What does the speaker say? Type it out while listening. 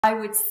I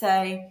would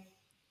say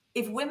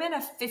if women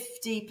are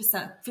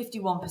 50%,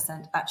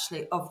 51%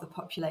 actually of the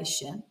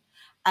population,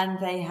 and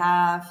they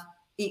have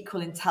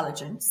equal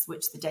intelligence,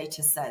 which the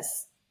data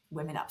says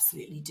women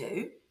absolutely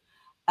do,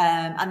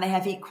 and they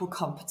have equal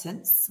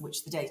competence,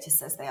 which the data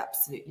says they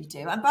absolutely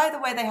do. And by the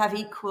way, they have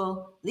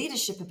equal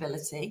leadership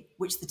ability,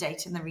 which the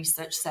data and the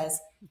research says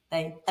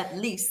they at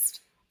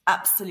least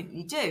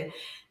absolutely do.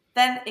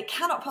 Then it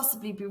cannot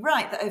possibly be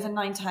right that over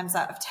 9 times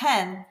out of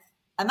 10,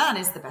 a man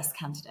is the best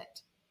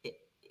candidate.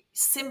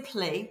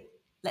 Simply,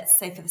 let's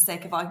say for the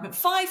sake of argument,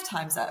 5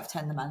 times out of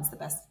 10, the man's the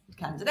best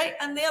candidate,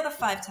 and the other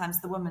 5 times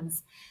the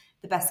woman's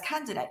the best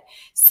candidate.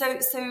 So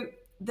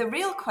the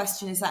real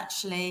question is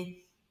actually,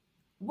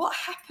 what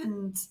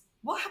happens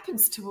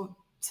to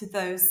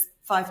those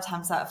 5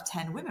 times out of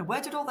 10 women?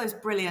 Where did all those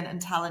brilliant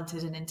and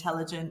talented and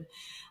intelligent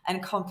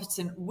and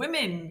competent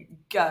women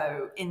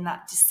go in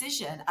that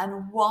decision?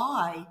 And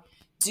why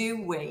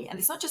do we, and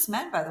it's not just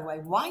men, by the way,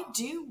 why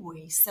do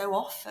we so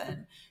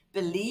often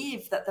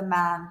believe that the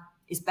man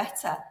is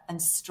better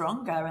and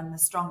stronger and the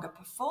stronger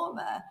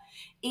performer,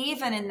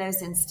 even in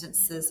those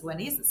instances when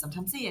he isn't?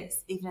 Sometimes he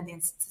is, even in the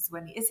instances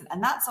when he isn't.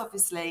 And that's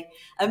obviously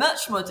a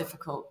much more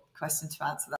difficult question to answer.